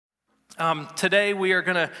Today we are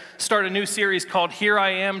going to start a new series called Here I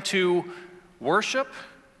Am to Worship.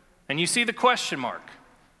 And you see the question mark.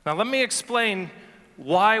 Now let me explain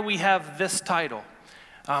why we have this title.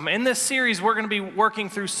 In this series we're going to be working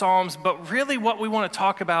through Psalms, but really what we want to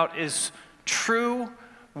talk about is true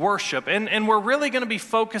worship. And we're really going to be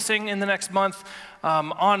focusing in the next month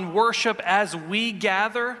on worship as we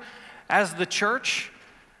gather as the church.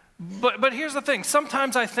 But here's the thing.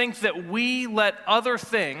 Sometimes I think that we let other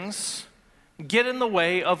things get in the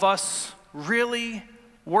way of us really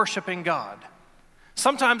worshiping God.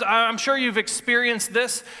 Sometimes, I'm sure you've experienced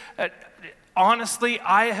this. Honestly,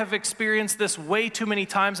 I have experienced this way too many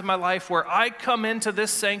times in my life where I come into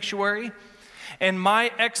this sanctuary and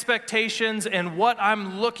my expectations and what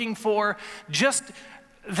I'm looking for,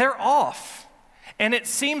 they're off. And it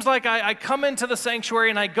seems like I come into the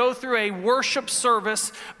sanctuary and I go through a worship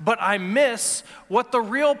service, but I miss what the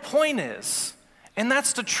real point is. And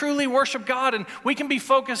that's to truly worship God. And we can be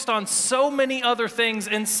focused on so many other things.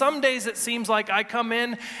 And some days it seems like I come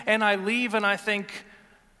in and I leave and I think,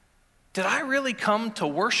 did I really come to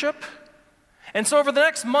worship? And so over the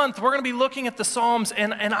next month, we're going to be looking at the Psalms,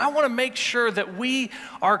 and I want to make sure that we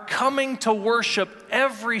are coming to worship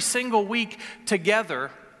every single week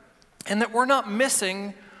together, and that we're not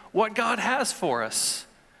missing what God has for us.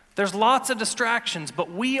 There's lots of distractions,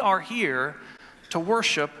 but we are here to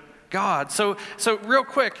worship God. So real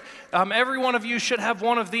quick, every one of you should have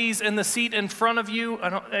one of these in the seat in front of you.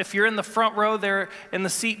 If you're in the front row, they're in the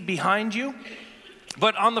seat behind you.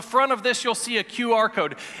 But on the front of this, you'll see a QR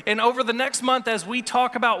code. And over the next month, as we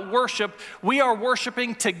talk about worship, we are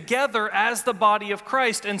worshiping together as the body of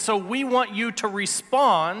Christ. And so we want you to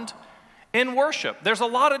respond in worship. There's a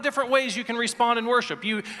lot of different ways you can respond in worship.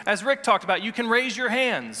 As Rick talked about, you can raise your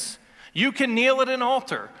hands. You can kneel at an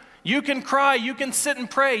altar. You can cry. You can sit and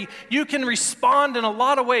pray. You can respond in a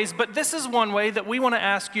lot of ways. But this is one way that we want to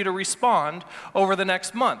ask you to respond over the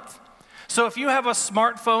next month. So if you have a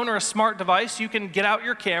smartphone or a smart device, you can get out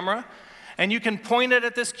your camera and you can point it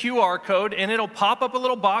at this QR code and it'll pop up a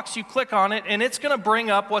little box. You click on it and it's going to bring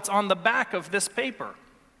up what's on the back of this paper.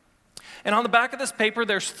 And on the back of this paper,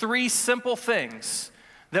 there's 3 simple things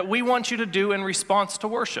that we want you to do in response to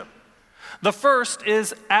worship. The first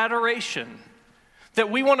is adoration. That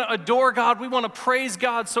we want to adore God, we want to praise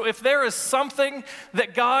God. So if there is something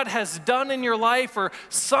that God has done in your life or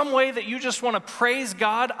some way that you just want to praise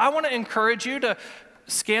God, I want to encourage you to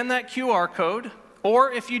scan that QR code. Or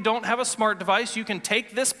if you don't have a smart device, you can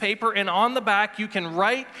take this paper and on the back, you can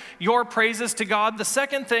write your praises to God. The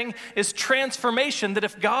second thing is transformation, that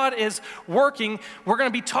if God is working, we're going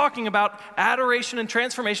to be talking about adoration and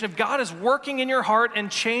transformation. If God is working in your heart and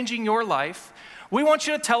changing your life, we want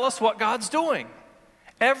you to tell us what God's doing.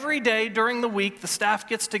 Every day during the week, the staff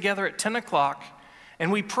gets together at 10 o'clock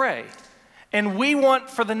and we pray. And we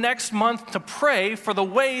want for the next month to pray for the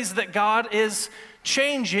ways that God is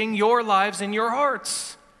changing your lives and your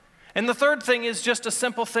hearts. And the third thing is just a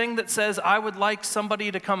simple thing that says, I would like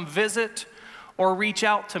somebody to come visit or reach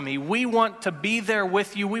out to me. We want to be there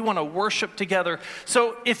with you. We want to worship together.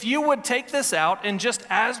 So if you would take this out and just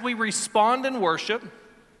as we respond in worship,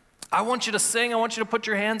 I want you to sing, I want you to put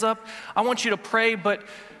your hands up, I want you to pray, but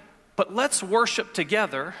let's worship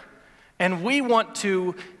together. And we want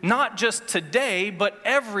to, not just today, but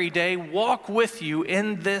every day, walk with you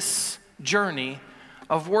in this journey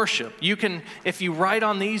of worship. You can, if you write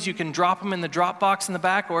on these, you can drop them in the drop box in the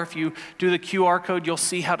back, or if you do the QR code, you'll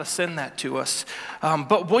see how to send that to us.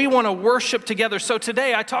 But we want to worship together. So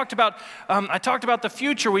today, I talked about the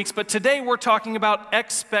future weeks, but today we're talking about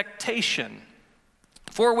expectation.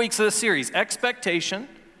 4 weeks of the series: expectation,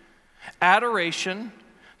 adoration,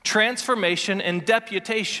 transformation, and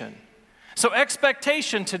deputation. So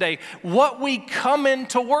expectation today, what we come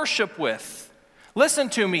into worship with. Listen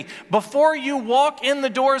to me, before you walk in the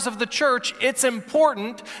doors of the church, it's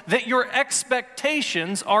important that your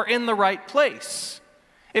expectations are in the right place.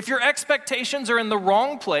 If your expectations are in the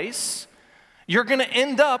wrong place, you're going to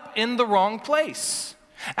end up in the wrong place.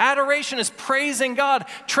 Adoration is praising God.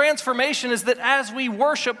 Transformation is that as we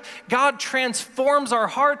worship, God transforms our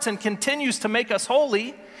hearts and continues to make us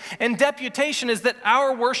holy. And deputation is that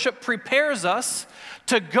our worship prepares us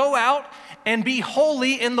to go out and be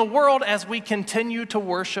holy in the world as we continue to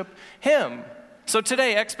worship Him. So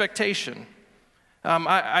today, expectation.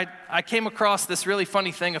 I came across this really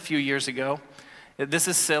funny thing a few years ago. This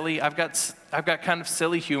is silly. I've got kind of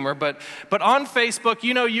silly humor, but on Facebook,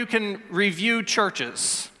 you can review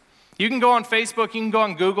churches. You can go on Facebook, you can go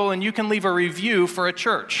on Google, and you can leave a review for a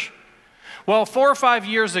church. Well, 4 or 5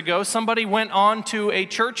 years ago, somebody went on to a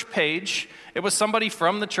church page. It was somebody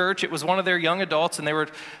from the church. It was one of their young adults, and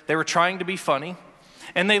they were trying to be funny.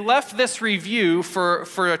 And they left this review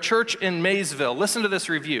for a church in Maysville. Listen to this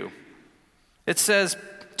review. It says,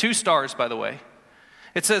 2 stars, by the way.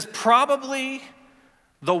 It says, probably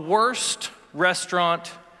the worst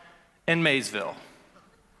restaurant in Maysville.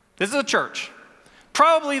 This is a church.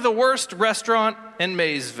 Probably the worst restaurant in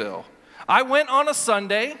Maysville. I went on a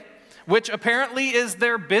Sunday, which apparently is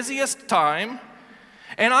their busiest time,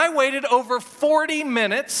 and I waited over 40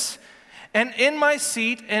 minutes and in my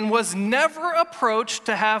seat and was never approached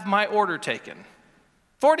to have my order taken.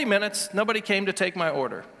 40 minutes, nobody came to take my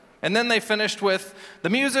order. And then they finished with the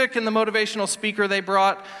music and the motivational speaker they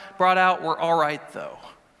brought out were all right though.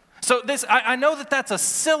 So I know that that's a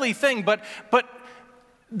silly thing, but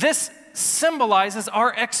this symbolizes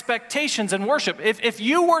our expectations in worship. If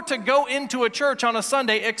you were to go into a church on a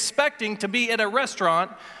Sunday expecting to be at a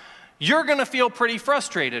restaurant, you're going to feel pretty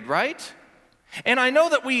frustrated, right? And I know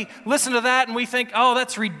that we listen to that and we think, oh,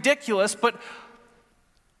 that's ridiculous, but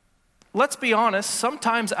let's be honest,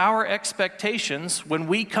 sometimes our expectations when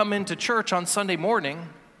we come into church on Sunday morning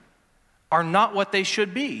are not what they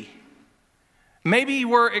should be. Maybe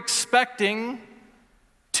we're expecting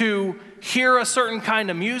to hear a certain kind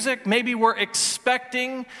of music. Maybe we're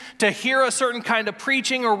expecting to hear a certain kind of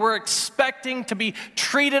preaching, or we're expecting to be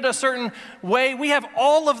treated a certain way. We have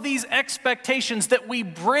all of these expectations that we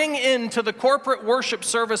bring into the corporate worship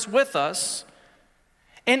service with us,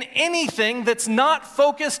 and anything that's not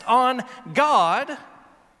focused on God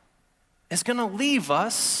is going to leave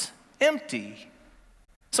us empty.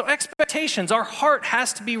 So expectations, our heart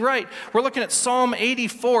has to be right. We're looking at Psalm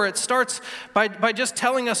 84. It starts by just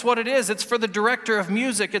telling us what it is. It's for the director of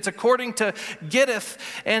music. It's according to Gittith,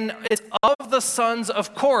 and it's of the sons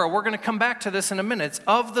of Korah. We're going to come back to this in a minute. It's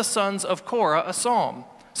of the sons of Korah, a psalm.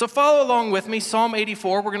 So follow along with me, Psalm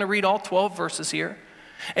 84. We're going to read all 12 verses here.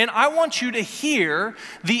 And I want you to hear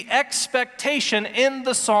the expectation in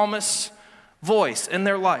the psalmist's voice, in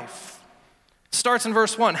their life. It starts in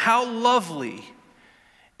verse 1. How lovely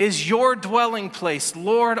is your dwelling place,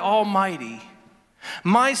 Lord Almighty.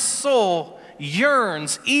 My soul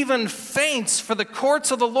yearns, even faints for the courts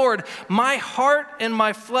of the Lord. My heart and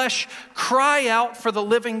my flesh cry out for the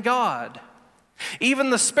living God. Even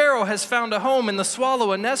the sparrow has found a home, and the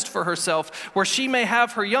swallow a nest for herself, where she may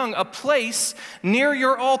have her young, a place near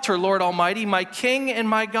your altar, Lord Almighty, my King and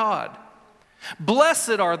my God.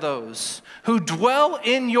 Blessed are those who dwell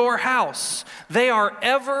in your house. They are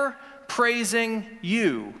ever praising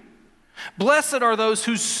you. Blessed are those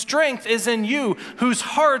whose strength is in you, whose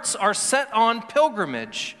hearts are set on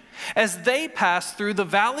pilgrimage. As they pass through the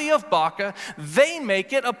valley of Baca, they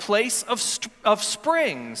make it a place of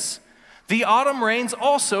springs. The autumn rains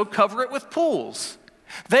also cover it with pools.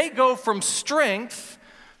 They go from strength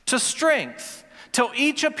to strength, till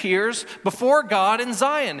each appears before God in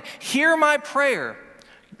Zion. Hear my prayer,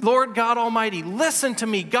 Lord God Almighty. Listen to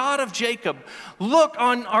me, God of Jacob. Look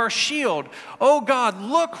on our shield. Oh God,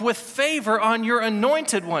 look with favor on your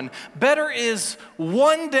anointed one. Better is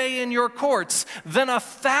one day in your courts than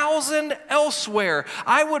 1,000 elsewhere.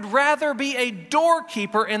 I would rather be a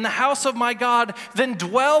doorkeeper in the house of my God than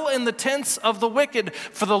dwell in the tents of the wicked.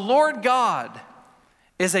 For the Lord God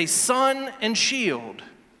is a sun and shield.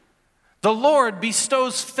 The Lord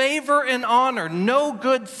bestows favor and honor. No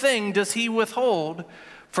good thing does he withhold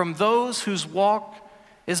from those whose walk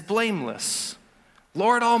is blameless.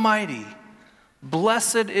 Lord Almighty,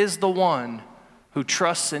 blessed is the one who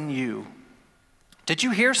trusts in you. Did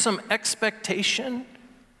you hear some expectation?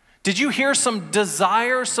 Did you hear some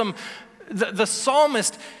desire? The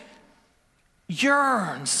psalmist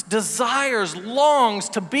yearns, desires, longs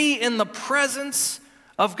to be in the presence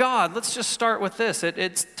of God. Let's just start with this.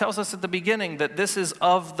 It tells us at the beginning that this is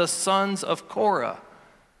of the sons of Korah.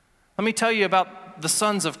 Let me tell you about the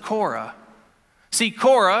sons of Korah. See,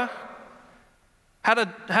 Korah had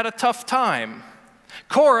a tough time.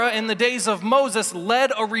 Korah, in the days of Moses,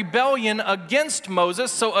 led a rebellion against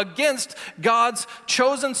Moses, so against God's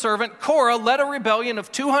chosen servant. Korah led a rebellion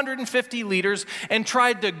of 250 leaders and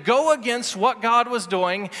tried to go against what God was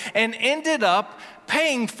doing and ended up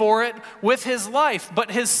paying for it with his life. But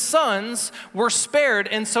his sons were spared,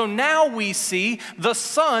 and so now we see the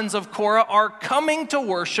sons of Korah are coming to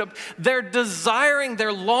worship. They're desiring,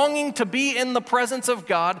 they're longing to be in the presence of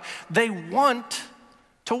God. They want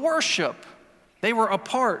to worship. They were a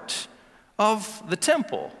part of the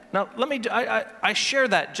temple. Now, I share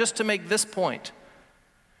that just to make this point.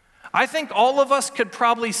 I think all of us could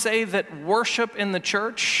probably say that worship in the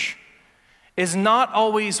church is not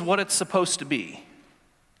always what it's supposed to be.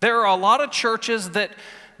 There are a lot of churches that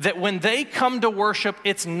when they come to worship,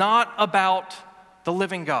 it's not about the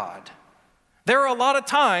living God. There are a lot of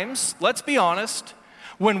times, let's be honest,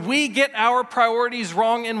 when we get our priorities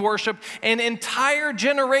wrong in worship, and entire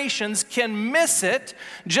generations can miss it,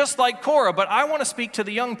 just like Korah. But I want to speak to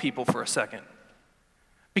the young people for a second.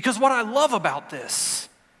 Because what I love about this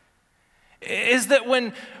is that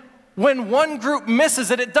when one group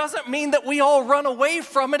misses it, it doesn't mean that we all run away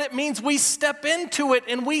from it. It means we step into it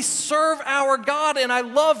and we serve our God. And I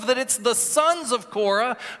love that it's the sons of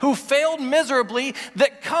Korah who failed miserably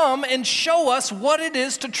that come and show us what it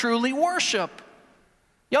is to truly worship.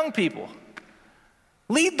 Young people,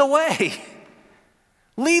 lead the way.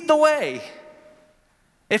 Lead the way.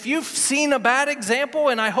 If you've seen a bad example,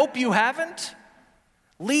 and I hope you haven't,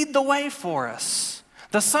 lead the way for us.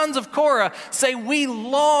 The sons of Korah say, we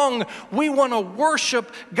want to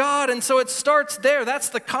worship God. And so it starts there. That's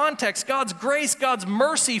the context. God's grace, God's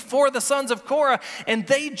mercy for the sons of Korah. And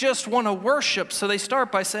they just want to worship. So they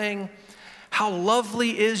start by saying, how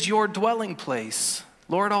lovely is your dwelling place,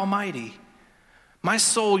 Lord Almighty. My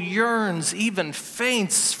soul yearns, even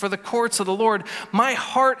faints for the courts of the Lord. My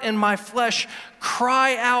heart and my flesh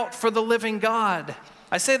cry out for the living God.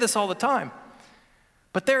 I say this all the time.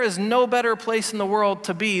 But there is no better place in the world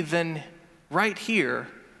to be than right here,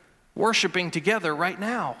 worshiping together right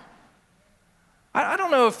now. I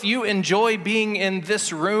don't know if you enjoy being in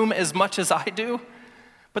this room as much as I do,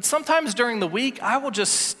 but sometimes during the week, I will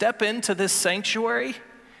just step into this sanctuary,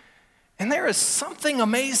 and there is something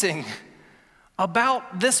amazing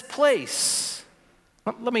about this place.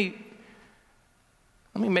 Let me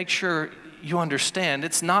make sure you understand.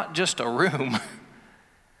 It's not just a room.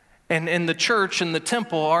 And the church and the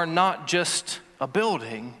temple are not just a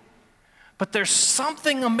building. But there's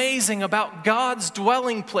something amazing about God's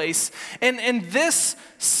dwelling place. And this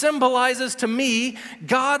symbolizes to me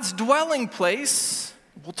God's dwelling place.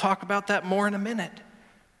 We'll talk about that more in a minute.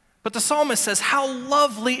 But the psalmist says, how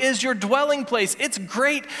lovely is your dwelling place. It's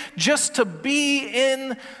great just to be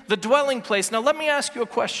in the dwelling place. Now let me ask you a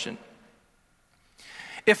question.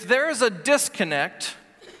 If there is a disconnect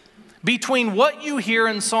between what you hear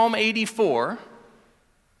in Psalm 84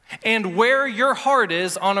 and where your heart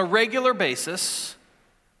is on a regular basis,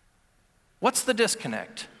 what's the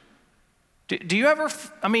disconnect? Do you ever,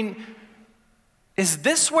 is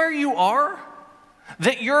this where you are?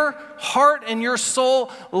 That your heart and your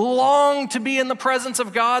soul long to be in the presence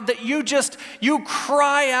of God, that you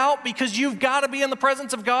cry out because you've got to be in the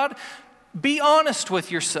presence of God? Be honest with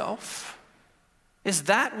yourself. Is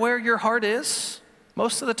that where your heart is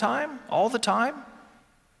most of the time, all the time?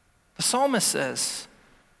 The psalmist says,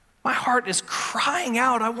 my heart is crying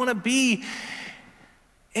out. I want to be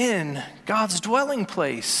in God's dwelling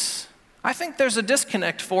place. I think there's a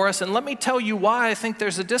disconnect for us, and let me tell you why I think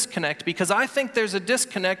there's a disconnect. Because I think there's a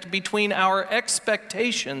disconnect between our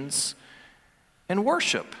expectations and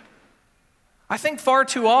worship. I think far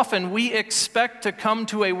too often we expect to come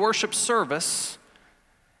to a worship service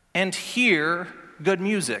and hear good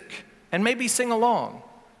music and maybe sing along.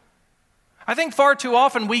 I think far too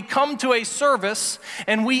often we come to a service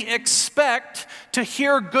and we expect to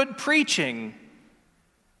hear good preaching.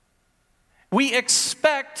 We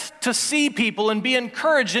expect to see people and be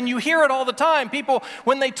encouraged, and you hear it all the time. People,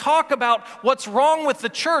 when they talk about what's wrong with the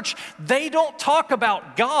church, they don't talk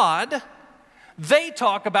about God. They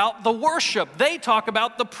talk about the worship. They talk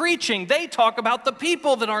about the preaching. They talk about the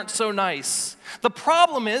people that aren't so nice. The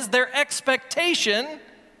problem is their expectation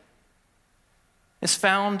is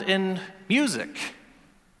found in music,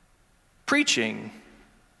 preaching,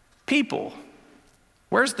 people.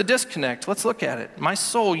 Where's the disconnect? Let's look at it. My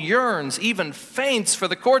soul yearns, even faints for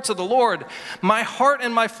the courts of the Lord. My heart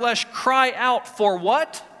and my flesh cry out for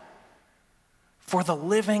what? For the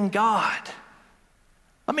living God.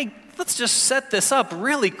 Let's just set this up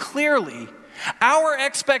really clearly. Our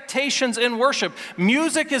expectations in worship.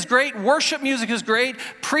 Music is great. Worship music is great.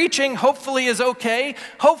 Preaching hopefully is okay.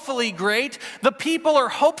 Hopefully great. The people are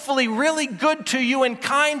hopefully really good to you and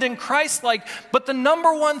kind and Christ-like. But the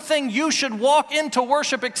number one thing you should walk into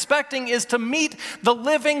worship expecting is to meet the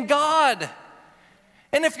living God.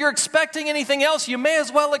 And if you're expecting anything else, you may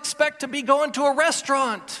as well expect to be going to a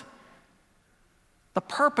restaurant. The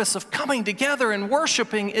purpose of coming together and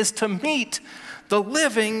worshiping is to meet the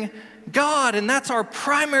living God, and that's our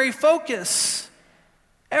primary focus.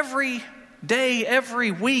 Every day,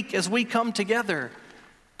 every week as we come together,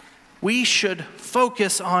 we should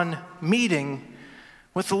focus on meeting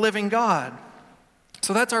with the living God.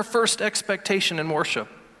 So that's our first expectation in worship.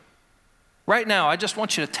 Right now, I just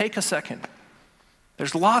want you to take a second.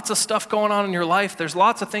 There's lots of stuff going on in your life. There's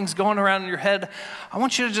lots of things going around in your head. I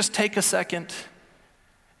want you to just take a second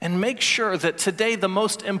and make sure that today the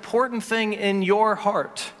most important thing in your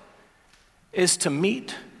heart is to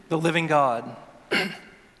meet the living God.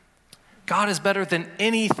 God is better than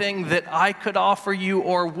anything that I could offer you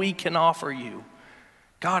or we can offer you.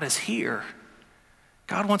 God is here.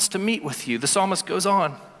 God wants to meet with you. The psalmist goes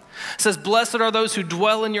on. It says, blessed are those who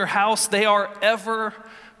dwell in your house. They are ever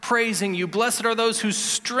praising you. Blessed are those whose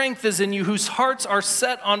strength is in you, whose hearts are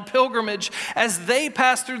set on pilgrimage. As they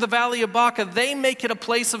pass through the valley of Baca, they make it a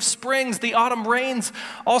place of springs. The autumn rains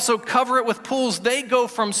also cover it with pools. They go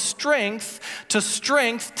from strength to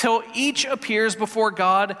strength till each appears before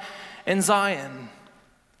God in Zion.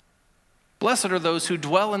 Blessed are those who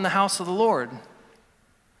dwell in the house of the Lord.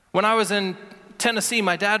 When I was in Tennessee,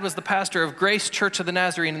 my dad was the pastor of Grace Church of the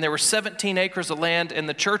Nazarene, and there were 17 acres of land, and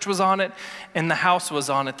the church was on it, and the house was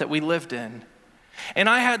on it that we lived in. And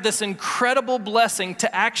I had this incredible blessing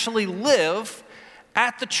to actually live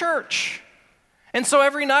at the church. And so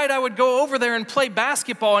every night I would go over there and play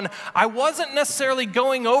basketball, and I wasn't necessarily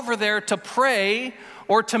going over there to pray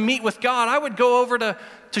or to meet with God. I would go over to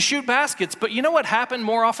shoot baskets. But you know what happened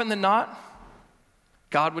more often than not?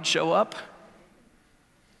 God would show up.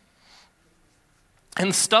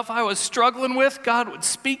 And stuff I was struggling with, God would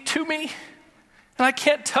speak to me. And I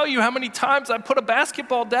can't tell you how many times I put a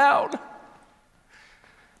basketball down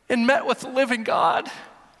and met with the living God.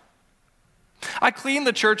 I cleaned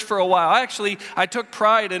the church for a while. I took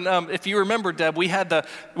pride in, if you remember, Deb, we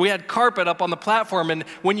had carpet up on the platform, and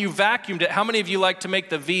when you vacuumed it, how many of you like to make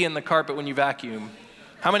the V in the carpet when you vacuum?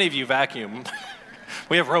 How many of you vacuum?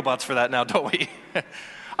 We have robots for that now, don't we?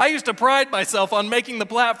 I used to pride myself on making the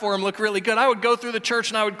platform look really good. I would go through the church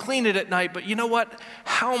and I would clean it at night, but you know what?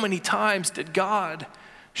 How many times did God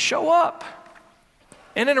show up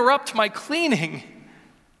and interrupt my cleaning?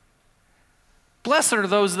 Blessed are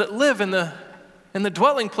those that live in the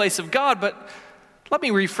dwelling place of God, but let me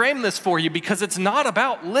reframe this for you, because it's not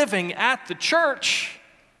about living at the church.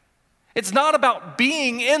 It's not about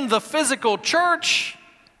being in the physical church.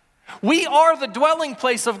 We are the dwelling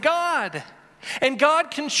place of God. And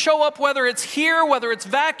God can show up whether it's here, whether it's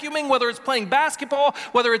vacuuming, whether it's playing basketball,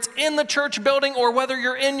 whether it's in the church building, or whether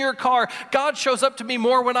you're in your car. God shows up to me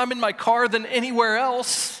more when I'm in my car than anywhere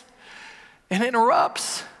else and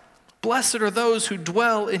interrupts. Blessed are those who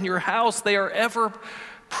dwell in your house. They are ever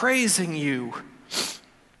praising you.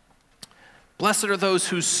 Blessed are those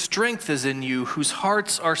whose strength is in you, whose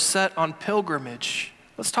hearts are set on pilgrimage.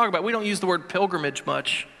 Let's talk about, we don't use the word pilgrimage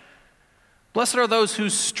much. Blessed are those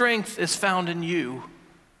whose strength is found in you.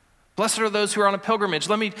 Blessed are those who are on a pilgrimage.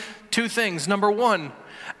 Two things. Number one,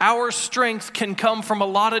 our strength can come from a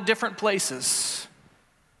lot of different places.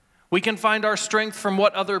 We can find our strength from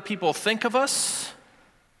what other people think of us.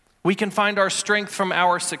 We can find our strength from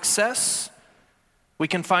our success. We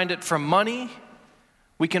can find it from money.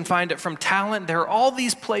 We can find it from talent. There are all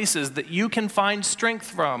these places that you can find strength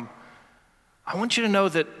from. I want you to know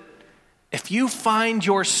that if you find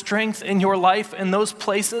your strength in your life in those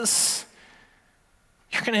places,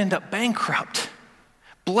 you're going to end up bankrupt.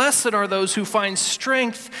 Blessed are those who find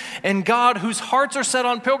strength in God, whose hearts are set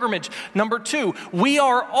on pilgrimage. Number two, we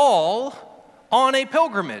are all on a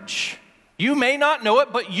pilgrimage. You may not know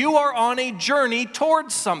it, but you are on a journey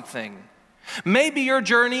towards something. Maybe your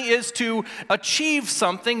journey is to achieve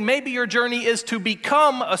something. Maybe your journey is to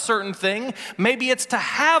become a certain thing. Maybe it's to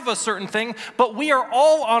have a certain thing. But we are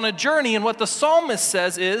all on a journey. And what the psalmist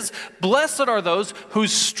says is, blessed are those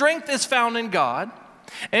whose strength is found in God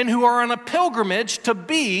and who are on a pilgrimage to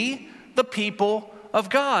be the people of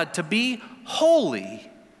God, to be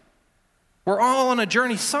holy. We're all on a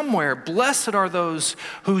journey somewhere. Blessed are those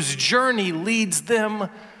whose journey leads them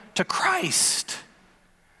to Christ.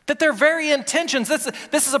 That their very intentions,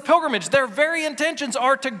 this is a pilgrimage, their very intentions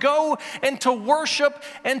are to go and to worship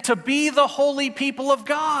and to be the holy people of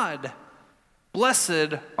God.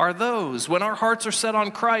 Blessed are those. When our hearts are set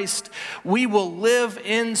on Christ, we will live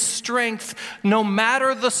in strength no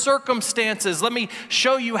matter the circumstances. Let me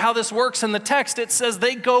show you how this works in the text. It says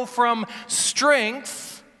they go from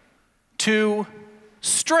strength to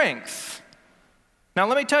strength. Now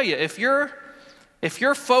let me tell you, if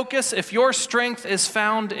your focus, if your strength is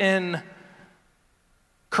found in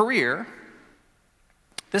career,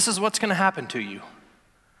 this is what's going to happen to you.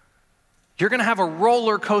 You're going to have a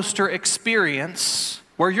roller coaster experience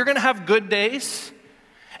where you're going to have good days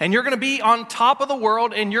and you're going to be on top of the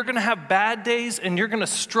world, and you're going to have bad days and you're going to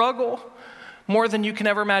struggle more than you can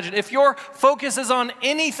ever imagine. If your focus is on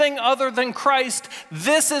anything other than Christ,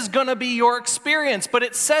 this is going to be your experience. But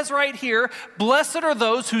it says right here, blessed are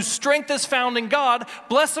those whose strength is found in God.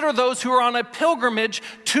 Blessed are those who are on a pilgrimage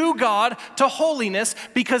to God, to holiness,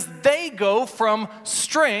 because they go from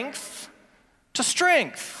strength to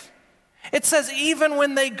strength. It says even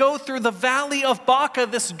when they go through the valley of Baca,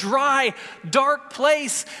 this dry, dark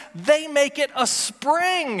place, they make it a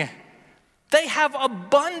spring. They have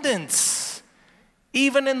abundance,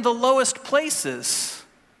 even in the lowest places.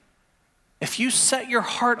 If you set your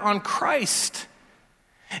heart on Christ,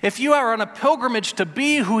 if you are on a pilgrimage to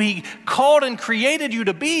be who He called and created you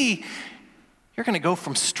to be, you're going to go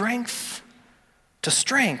from strength to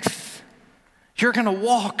strength. You're going to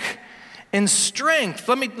walk in strength.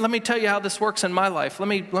 Let me tell you how this works in my life. Let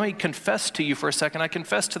me confess to you for a second. I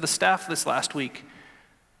confessed to the staff this last week.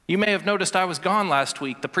 You may have noticed I was gone last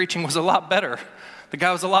week. The preaching was a lot better. The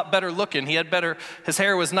guy was a lot better looking. His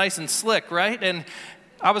hair was nice and slick, right? And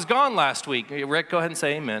I was gone last week. Rick, go ahead and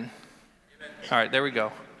say amen. All right, there we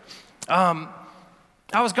go. I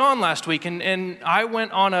was gone last week, and I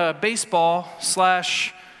went on a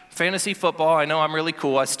baseball/fantasy football. I know I'm really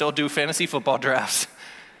cool. I still do fantasy football drafts.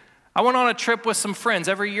 I went on a trip with some friends.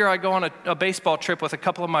 Every year I go on a baseball trip with a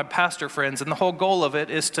couple of my pastor friends, and the whole goal of it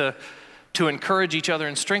is to encourage each other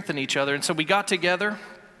and strengthen each other. And so we got together,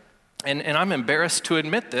 and I'm embarrassed to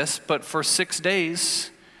admit this, but for 6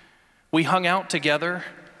 days we hung out together,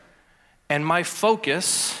 and my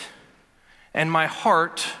focus and my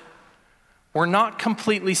heart were not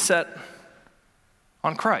completely set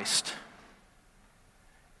on Christ.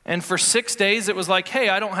 And for 6 days, it was like, hey,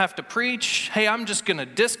 I don't have to preach. Hey, I'm just going to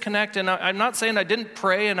disconnect. And I'm not saying I didn't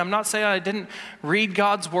pray, and I'm not saying I didn't read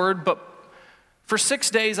God's word, but for 6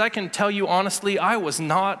 days, I can tell you honestly, I was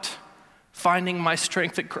not finding my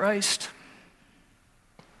strength in Christ.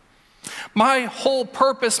 My whole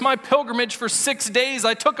purpose, my pilgrimage for 6 days,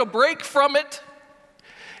 I took a break from it.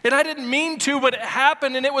 And I didn't mean to, but it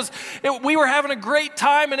happened, and we were having a great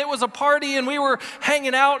time, and it was a party, and we were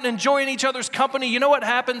hanging out and enjoying each other's company. You know what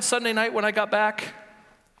happened Sunday night when I got back?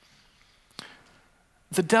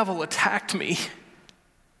 The devil attacked me.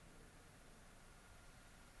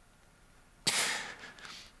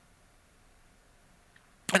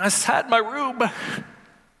 And I sat in my room, and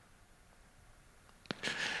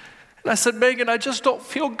I said, Megan, I just don't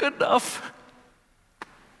feel good enough.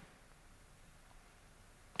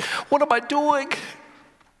 What am I doing?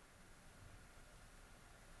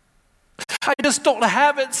 I just don't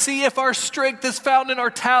have it. See, if our strength is found in our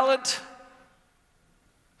talent,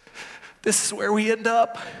 this is where we end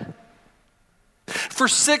up. For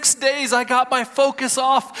 6 days, I got my focus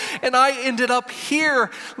off, and I ended up here.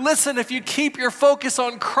 Listen, if you keep your focus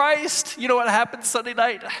on Christ, you know what happened Sunday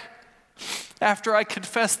night? After I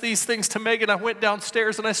confessed these things to Megan, I went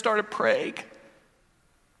downstairs and I started praying.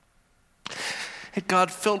 And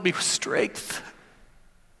God filled me with strength.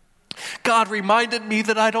 God reminded me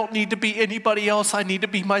that I don't need to be anybody else. I need to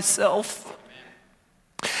be myself.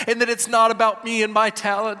 And that it's not about me and my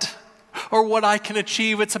talent or what I can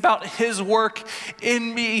achieve. It's about His work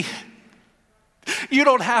in me. You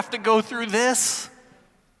don't have to go through this.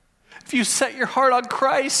 If you set your heart on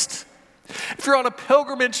Christ, if you're on a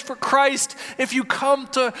pilgrimage for Christ, if you come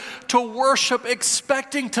to worship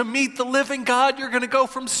expecting to meet the living God, you're going to go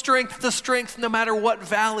from strength to strength no matter what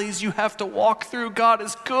valleys you have to walk through. God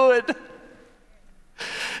is good.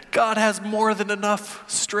 God has more than enough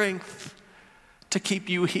strength to keep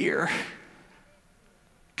you here.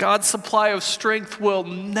 God's supply of strength will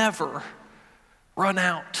never run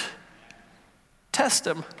out. Test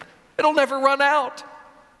Him. It'll never run out.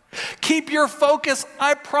 Keep your focus.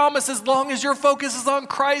 I promise, as long as your focus is on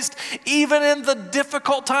Christ, even in the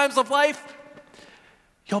difficult times of life,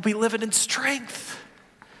 you'll be living in strength.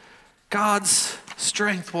 God's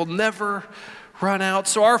strength will never run out.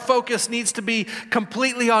 So our focus needs to be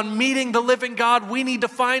completely on meeting the living God. We need to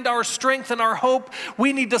find our strength and our hope.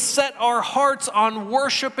 We need to set our hearts on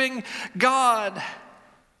worshiping God.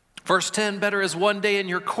 Verse 10, better is one day in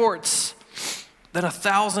your courts than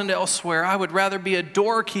 1,000 elsewhere. I would rather be a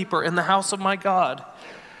doorkeeper in the house of my God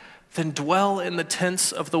than dwell in the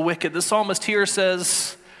tents of the wicked. The psalmist here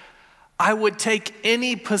says, I would take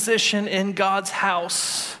any position in God's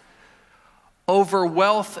house over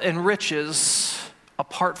wealth and riches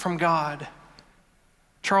apart from God.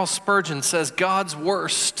 Charles Spurgeon says, God's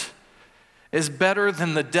worst is better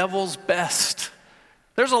than the devil's best.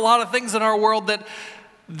 There's a lot of things in our world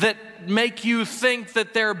that make you think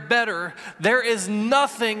that they're better. There is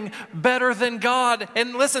nothing better than God.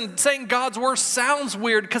 And listen, saying God's worst sounds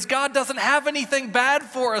weird because God doesn't have anything bad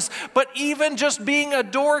for us. But even just being a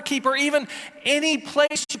doorkeeper, even any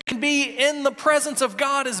place you can be in the presence of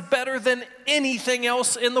God is better than anything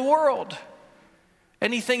else in the world.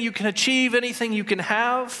 Anything you can achieve, anything you can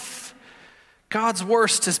have, God's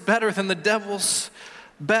worst is better than the devil's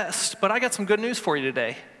best. But I got some good news for you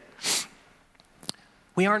today.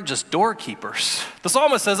 We aren't just doorkeepers. The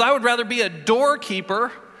psalmist says, I would rather be a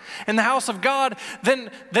doorkeeper in the house of God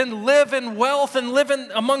than live in wealth and live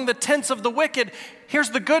among the tents of the wicked. Here's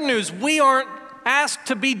the good news. We aren't asked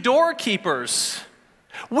to be doorkeepers.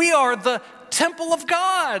 We are the temple of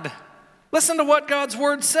God. Listen to what God's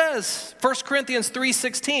word says. 1 Corinthians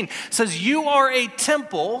 3:16 says, you are a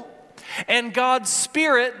temple and God's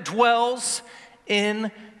Spirit dwells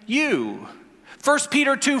in you. 1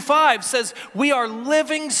 Peter 2:5 says, we are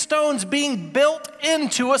living stones being built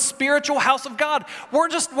into a spiritual house of God.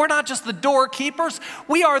 We're not just the doorkeepers.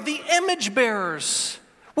 We are the image bearers.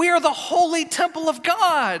 We are the holy temple of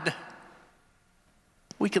God.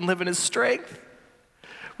 We can live in his strength.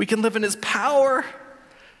 We can live in his power.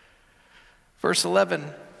 Verse 11,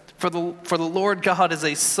 for the Lord God is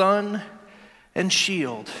a sun and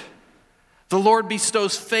shield. The Lord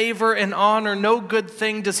bestows favor and honor. No good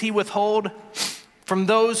thing does he withhold from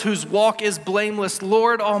those whose walk is blameless.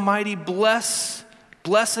 Lord Almighty, blessed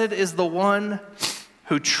is the one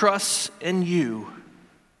who trusts in you.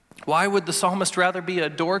 Why would the psalmist rather be a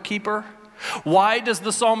doorkeeper? Why does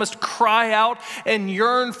the psalmist cry out and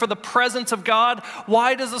yearn for the presence of God?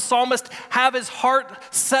 Why does the psalmist have his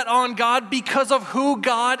heart set on God? Because of who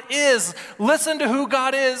God is. Listen to who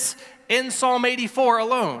God is in Psalm 84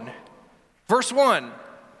 alone. Verse 1,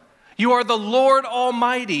 you are the Lord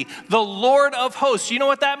Almighty, the Lord of hosts. You know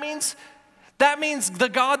what that means? That means the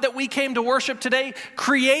God that we came to worship today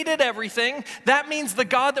created everything. That means the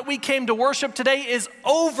God that we came to worship today is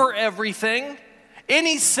over everything.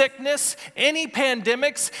 Any sickness, any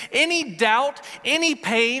pandemics, any doubt, any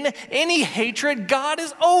pain, any hatred, God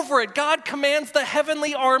is over it. God commands the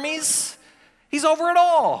heavenly armies. He's over it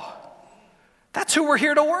all. That's who we're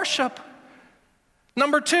here to worship.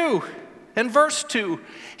 Number 2. In verse 2,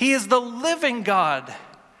 he is the living God.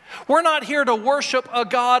 We're not here to worship a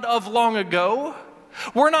God of long ago.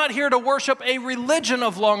 We're not here to worship a religion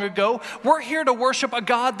of long ago. We're here to worship a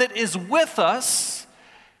God that is with us,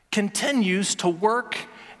 continues to work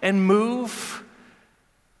and move,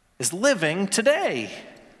 is living today.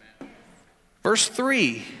 Verse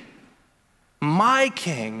 3, my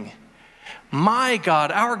King, my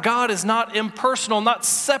God. Our God is not impersonal, not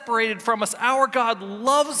separated from us. Our God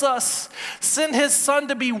loves us, sent his son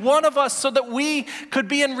to be one of us so that we could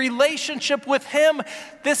be in relationship with him.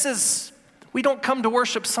 We don't come to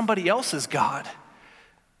worship somebody else's God.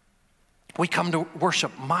 We come to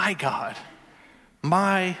worship my God,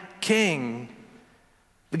 my King,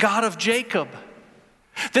 the God of Jacob.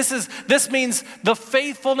 This means the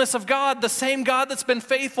faithfulness of God, the same God that's been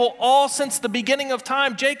faithful all since the beginning of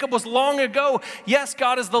time. Jacob was long ago. Yes,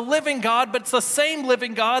 God is the living God, but it's the same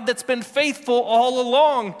living God that's been faithful all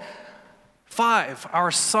along. 5,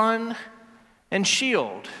 our sun and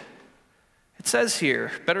shield. It says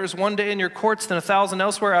here, better is one day in your courts than 1,000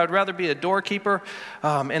 elsewhere. I would rather be a doorkeeper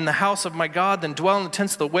in the house of my God than dwell in the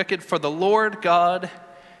tents of the wicked. For the Lord God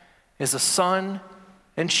is a sun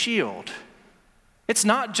and shield. It's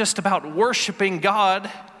not just about worshiping God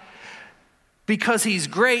because he's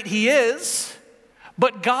great, he is,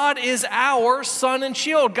 but God is our sun and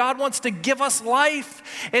shield. God wants to give us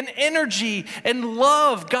life and energy and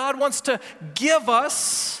love. God wants to give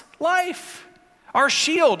us life. Our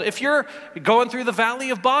shield, if you're going through the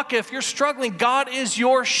valley of Baca, if you're struggling, God is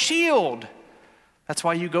your shield. That's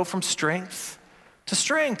why you go from strength to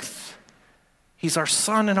strength. He's our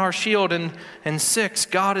sun and our shield. And 6,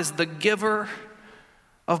 God is the giver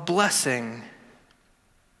of blessing.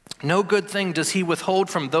 No good thing does he withhold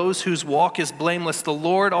from those whose walk is blameless. The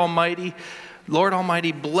Lord Almighty,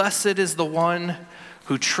 blessed is the one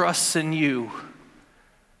who trusts in you.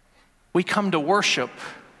 We come to worship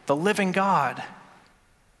the living God,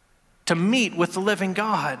 to meet with the living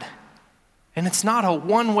God. And it's not a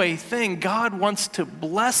one-way thing. God wants to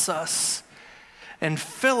bless us and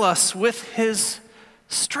fill us with his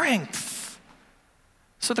strength.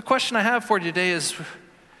 So the question I have for you today is,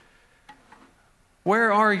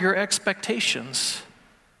 where are your expectations?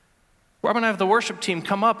 We're going to have the worship team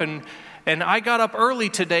come up, and I got up early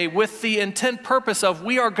today with the intent purpose of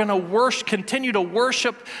we are going to continue to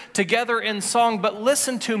worship together in song. But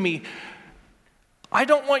listen to me. I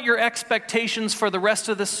don't want your expectations for the rest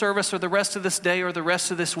of this service or the rest of this day or the rest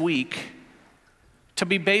of this week to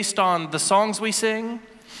be based on the songs we sing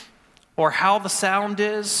or how the sound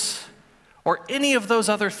is or any of those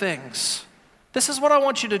other things. This is what I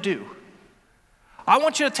want you to do. I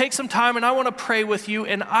want you to take some time and I want to pray with you,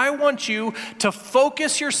 and I want you to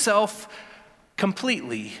focus yourself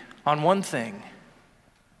completely on one thing,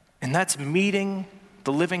 and that's meeting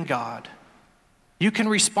the living God. You can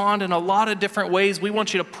respond in a lot of different ways. We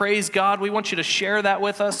want you to praise God. We want you to share that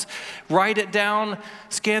with us. Write it down.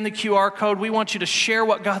 Scan the QR code. We want you to share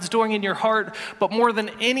what God's doing in your heart. But more than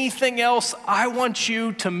anything else, I want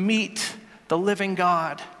you to meet the living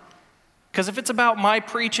God. Because if it's about my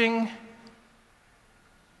preaching,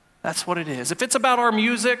 that's what it is. If it's about our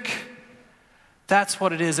music, that's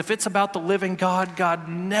what it is. If it's about the living God, God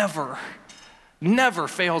never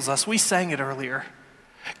fails us. We sang it earlier.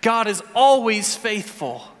 God is always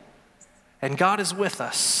faithful, and God is with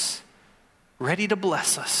us, ready to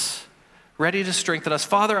bless us, ready to strengthen us.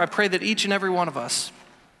 Father, I pray that each and every one of us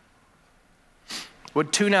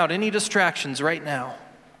would tune out any distractions right now.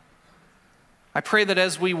 I pray that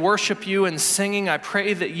as we worship you and singing, I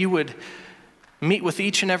pray that you would meet with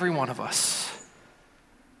each and every one of us.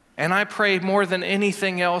 And I pray more than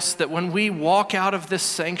anything else that when we walk out of this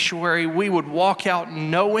sanctuary, we would walk out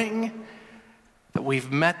knowing that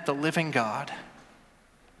we've met the living God.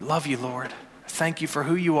 Love you, Lord. Thank you for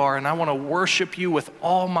who you are, and I want to worship you with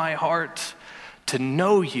all my heart, to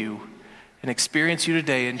know you and experience you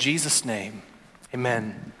today. In Jesus' name,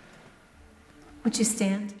 amen. Would you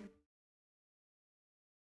stand?